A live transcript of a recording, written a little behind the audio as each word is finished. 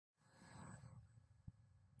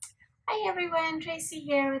Hi everyone, Tracy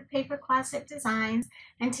here with Paper Closet Designs,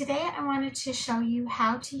 and today I wanted to show you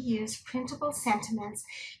how to use printable sentiments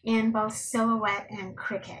in both Silhouette and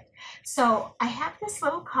Cricut. So I have this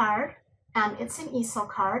little card. It's an easel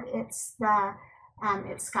card. It's got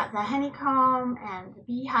the honeycomb and the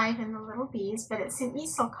beehive and the little bees, but it's an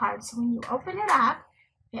easel card. So when you open it up,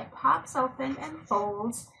 it pops open and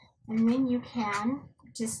folds, and then you can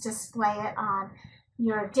just display it on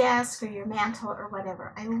your desk or your mantle or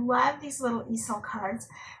whatever. I love these little easel cards.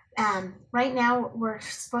 Right now we're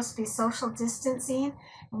supposed to be social distancing,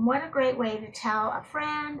 and what a great way to tell a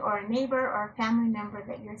friend or a neighbor or a family member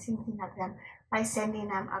that you're thinking of them by sending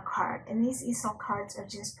them a card. And these easel cards are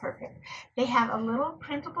just perfect. They have a little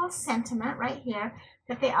printable sentiment right here,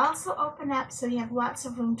 but they also open up so you have lots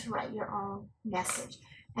of room to write your own message.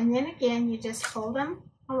 And then again, you just fold them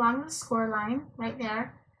along the score line right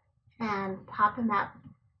there and pop them up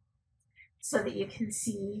so that you can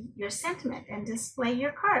see your sentiment and display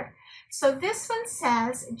your card. So this one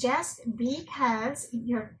says, just because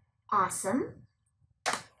you're awesome.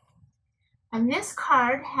 And this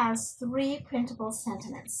card has 3 printable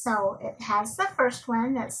sentiments. So it has the first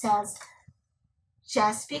one that says,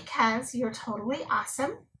 just because you're totally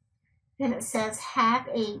awesome. Then it says, have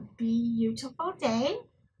a beautiful day.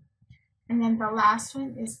 And then the last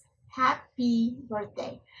one is, happy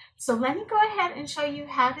birthday. So let me go ahead and show you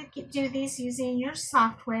how to do these using your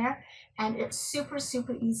software, and it's super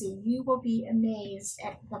easy. You will be amazed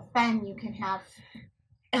at the fun you can have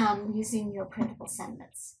using your printable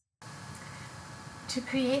sentiments. To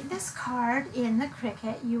create this card in the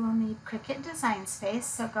Cricut, you will need Cricut Design Space,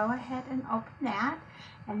 so go ahead and open that.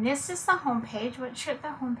 And this is the home page. Once you're at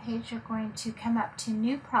the home page, you're going to come up to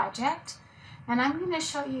New Project, and I'm going to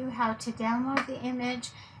show you how to download the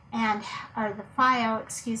image or the file,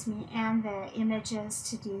 excuse me, and the images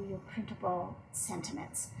to do your printable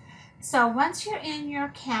sentiments. So once you're in your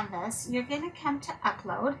canvas, you're going to come to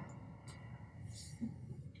Upload,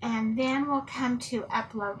 and then we'll come to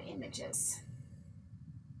Upload Images.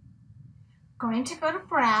 Going to go to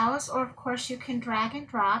Browse, or of course you can drag and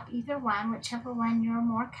drop, either one, whichever one you're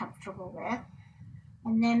more comfortable with,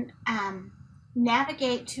 and then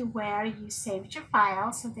navigate to where you saved your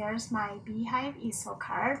file. So there's my Beehive easel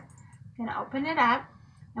card. I'm going to open it up,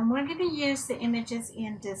 and we're going to use the images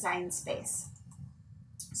in Design Space.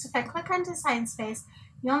 So if I click on Design Space,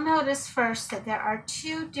 you'll notice first that there are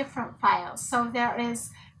 2 different files. So there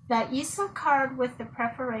is the easel card with the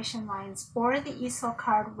perforation lines, or the easel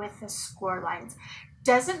card with the score lines.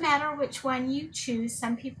 Doesn't matter which one you choose.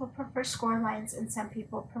 Some people prefer score lines and some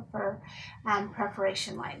people prefer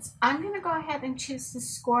perforation lines. I'm going to go ahead and choose the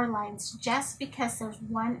score lines just because there's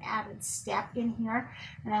one added step in here,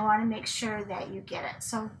 and I want to make sure that you get it.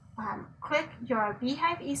 So click your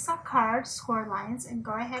Beehive easel card score lines and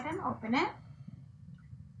go ahead and open it.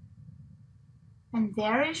 And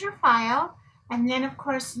there is your file. And then, of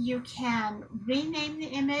course, you can rename the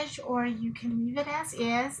image, or you can leave it as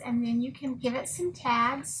is, and then you can give it some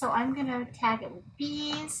tags. So I'm going to tag it with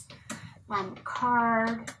bees,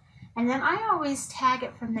 card, and then I always tag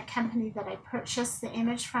it from the company that I purchased the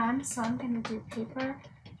image from. So I'm going to do Paper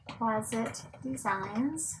Closet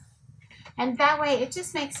Designs. And that way, it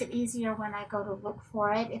just makes it easier when I go to look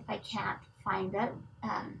for it if I can't find it,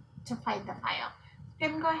 to find the file.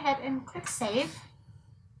 Then go ahead and click Save.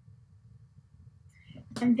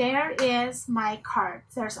 And there is my card.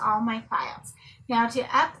 There's all my files. Now to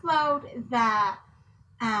upload the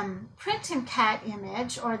print and cut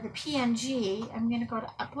image, or the PNG, I'm going to go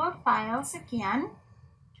to Upload Files again.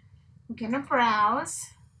 I'm going to browse.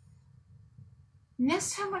 And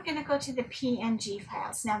this time we're going to go to the PNG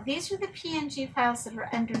files. Now these are the PNG files that are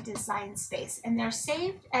under Design Space, and they're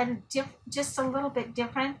saved at just a little bit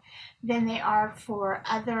different than they are for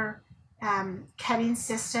other cutting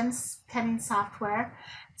systems, cutting software,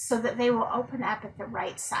 so that they will open up at the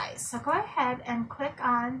right size. So go ahead and click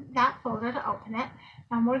on that folder to open it,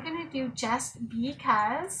 and we're going to do just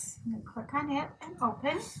because. I'm going to click on it and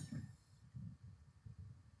open.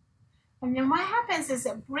 And then what happens is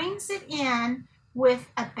it brings it in with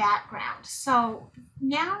a background. So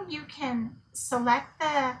now you can select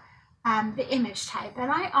the image type,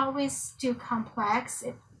 and I always do complex.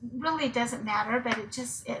 It really doesn't matter, but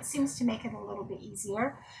it seems to make it a little bit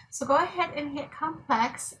easier. So go ahead and hit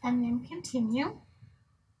complex and then continue.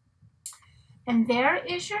 And there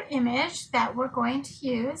is your image that we're going to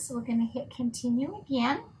use. So we're going to hit continue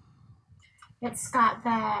again. It's got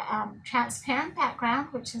the transparent background,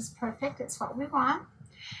 which is perfect. It's what we want.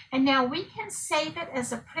 And now we can save it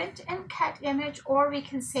as a print and cut image, or we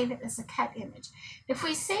can save it as a cut image. If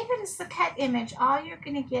we save it as the cut image, all you're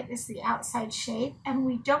going to get is the outside shape, and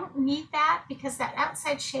we don't need that because that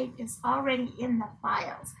outside shape is already in the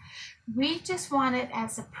files. We just want it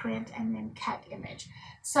as a print and then cut image.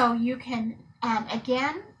 So you can,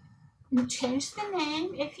 again, change the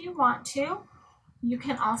name if you want to. You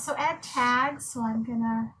can also add tags, so I'm going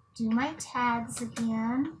to do my tags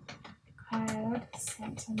again. Card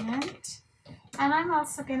sentiment. And I'm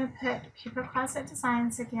also going to put Paper Closet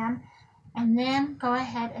Designs again, and then go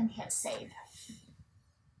ahead and hit save.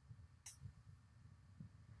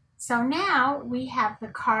 So now we have the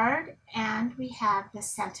card and we have the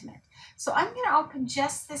sentiment. So I'm going to open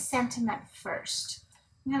just the sentiment first.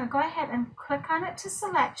 I'm going to go ahead and click on it to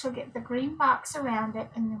select. You'll get the green box around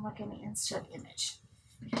it, and then we're going to insert image.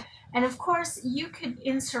 And of course, you could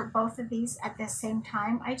insert both of these at the same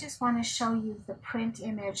time. I just want to show you the print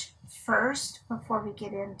image first before we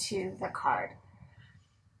get into the card.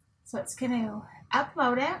 So it's going to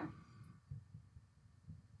upload it.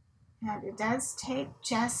 And it does take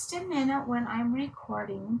just a minute when I'm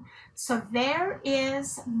recording. So there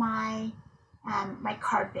is my my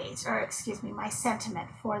card base, or excuse me, my sentiment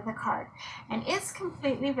for the card, and it's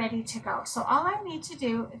completely ready to go. So all I need to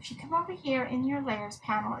do, if you come over here in your layers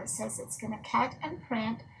panel, it says it's going to cut and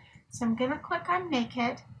print. So I'm going to click on make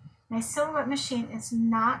it. My silhouette machine is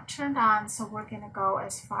not turned on, so we're going to go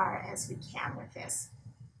as far as we can with this.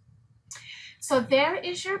 So there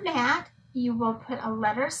is your mat. You will put a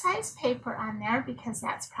letter size paper on there because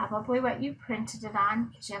that's probably what you printed it on,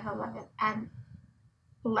 because you have a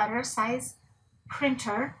letter size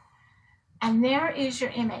printer. And there is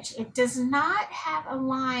your image. It does not have a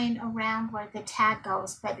line around where the tag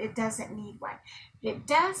goes, but it doesn't need one. It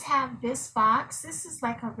does have this box. This is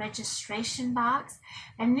like a registration box,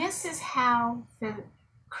 and this is how the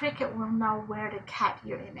Cricut will know where to cut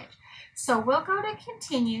your image. So we'll go to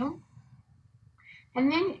continue,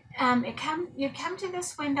 and then you come to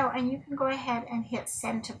this window, and you can go ahead and hit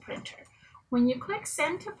send to printer. When you click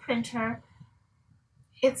send to printer,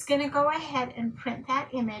 it's going to go ahead and print that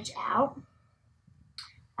image out.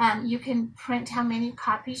 You can print how many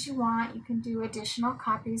copies you want. You can do additional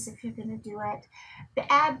copies if you're going to do it.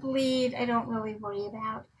 The add bleed, I don't really worry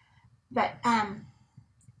about. But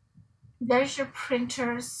there's your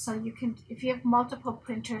printers. So you can, if you have multiple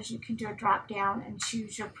printers, you can do a drop down and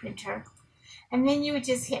choose your printer. And then you would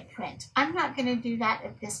just hit print. I'm not going to do that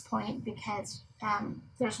at this point because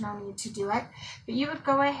there's no need to do it. But you would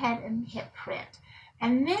go ahead and hit print.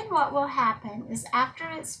 And then what will happen is after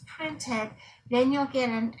it's printed, then you'll get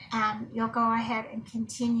you'll go ahead and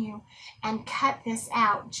continue and cut this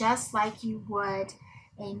out just like you would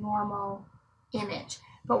a normal image.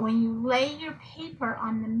 But when you lay your paper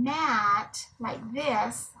on the mat like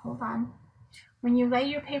this, hold on. When you lay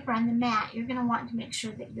your paper on the mat, you're going to want to make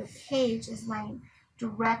sure that your page is laying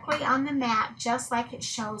directly on the mat, just like it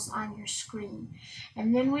shows on your screen.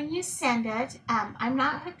 And then when you send it, I'm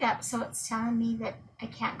not hooked up, so it's telling me that I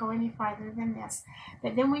can't go any farther than this.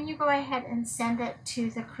 But then when you go ahead and send it to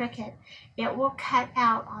the Cricut, it will cut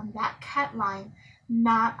out on that cut line,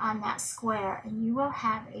 not on that square, and you will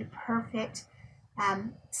have a perfect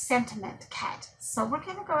sentiment cut. So we're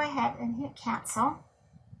going to go ahead and hit cancel.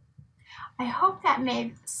 I hope that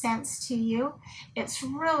made sense to you. It's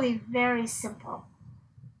really very simple.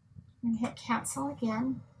 And hit cancel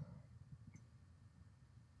again.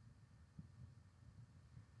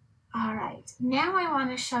 All right, now I want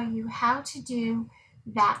to show you how to do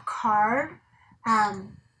that card.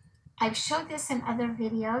 I've showed this in other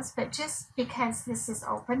videos, but just because this is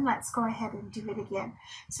open, let's go ahead and do it again.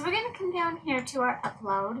 So we're going to come down here to our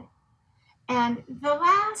upload, and the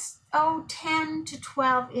last 10 to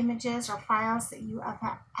 12 images or files that you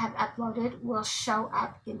have uploaded will show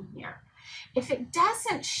up in here. If it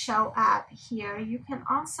doesn't show up here, you can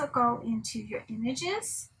also go into your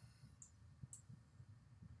images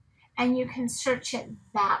and you can search it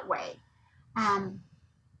that way.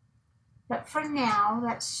 But for now,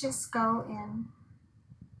 let's just go in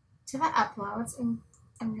to the uploads, and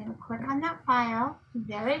I'm going to click on that file.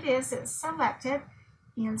 There it is, it's selected.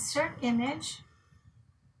 Insert image.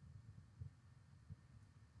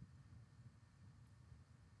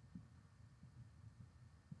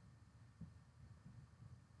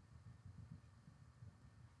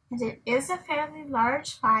 And it is a fairly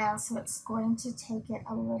large file, so it's going to take it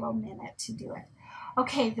a little minute to do it.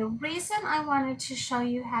 Okay, the reason I wanted to show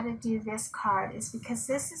you how to do this card is because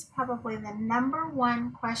this is probably the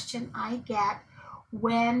 #1 question I get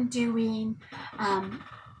when doing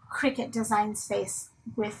Cricut Design Space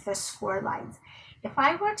with the score lines. If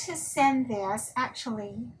I were to send this,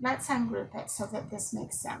 actually, let's ungroup it so that this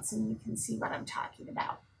makes sense and you can see what I'm talking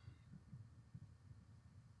about.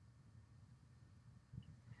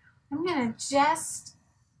 I'm going to just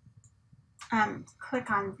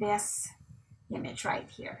click on this image right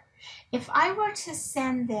here. If I were to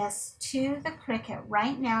send this to the Cricut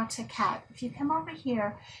right now to cut, if you come over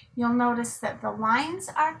here, you'll notice that the lines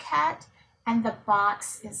are cut and the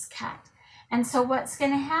box is cut. And so what's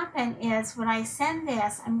going to happen is when I send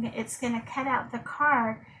this, it's going to cut out the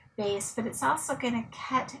card base, but it's also going to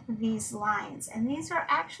cut these lines. And these are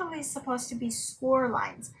actually supposed to be score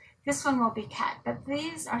lines. This one will be cut, but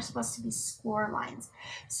these are supposed to be score lines.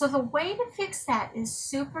 So the way to fix that is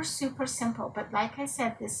super, super simple. But like I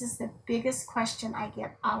said, this is the biggest question I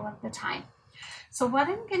get all of the time. So what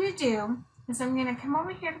I'm going to do is I'm going to come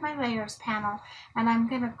over here to my layers panel and I'm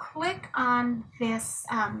going to click on this,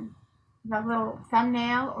 the little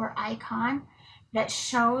thumbnail or icon that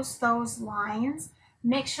shows those lines.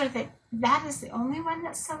 Make sure that that is the only one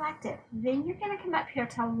that's selected. Then you're going to come up here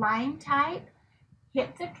to line type,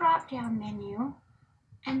 hit the drop down menu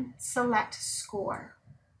and select score.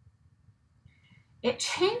 It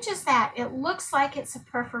changes that. It looks like it's a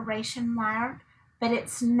perforation mark, but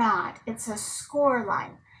it's not. It's a score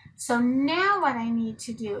line. So now what I need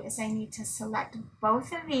to do is I need to select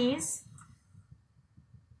both of these.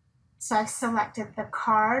 So I've selected the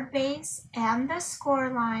card base and the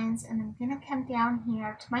score lines, and I'm going to come down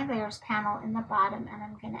here to my layers panel in the bottom and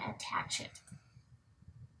I'm going to attach it.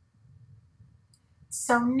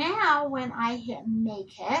 So now when I hit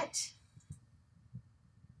make it,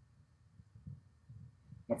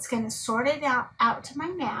 it's going to sort it out to my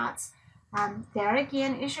mats. There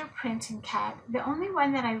again is your print and cut. The only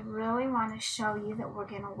one that I really want to show you that we're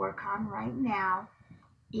going to work on right now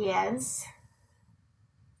is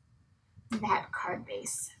that card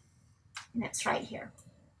base. And it's right here.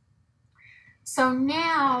 So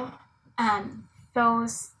now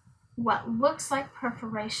those what looks like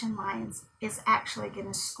perforation lines is actually going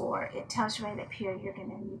to score. It tells you right up here you're going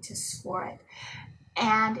to need to score it.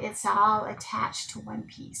 And it's all attached to one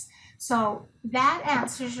piece. So that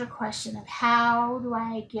answers your question of how do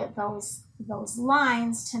I get those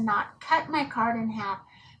lines to not cut my card in half,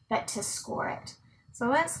 but to score it. So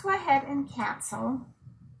let's go ahead and cancel.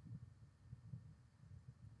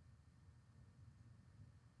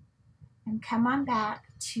 And come on back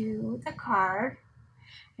to the card.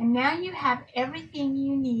 And now you have everything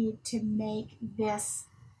you need to make this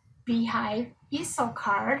Beehive Easel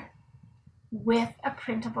card with a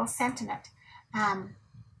printable sentiment.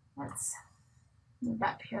 Let's move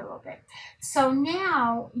up here a little bit. So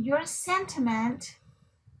now your sentiment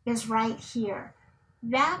is right here.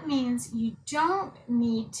 That means you don't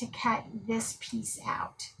need to cut this piece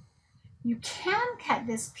out. You can cut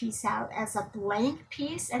this piece out as a blank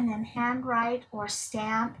piece and then handwrite or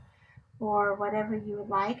stamp or whatever you would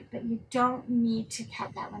like, but you don't need to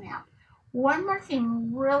cut that one out. One more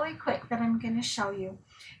thing really quick that I'm going to show you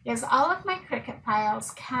is all of my Cricut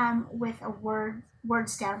files come with a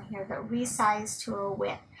words down here that resize to a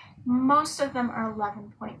width. Most of them are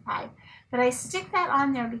 11.5, but I stick that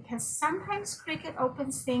on there because sometimes Cricut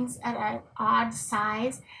opens things at an odd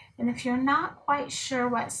size, and if you're not quite sure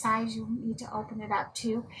what size you need to open it up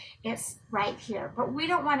to, it's right here. But we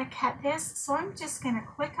don't want to cut this, so I'm just going to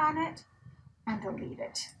click on it and delete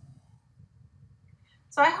it.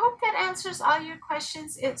 So I hope that answers all your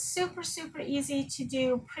questions. It's super, super easy to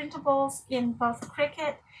do printables in both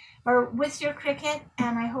Cricut or with your Cricut,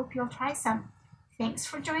 and I hope you'll try some. Thanks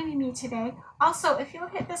for joining me today. Also, if you'll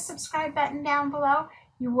hit the subscribe button down below,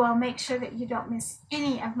 you will make sure that you don't miss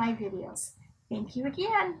any of my videos. Thank you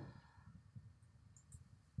again.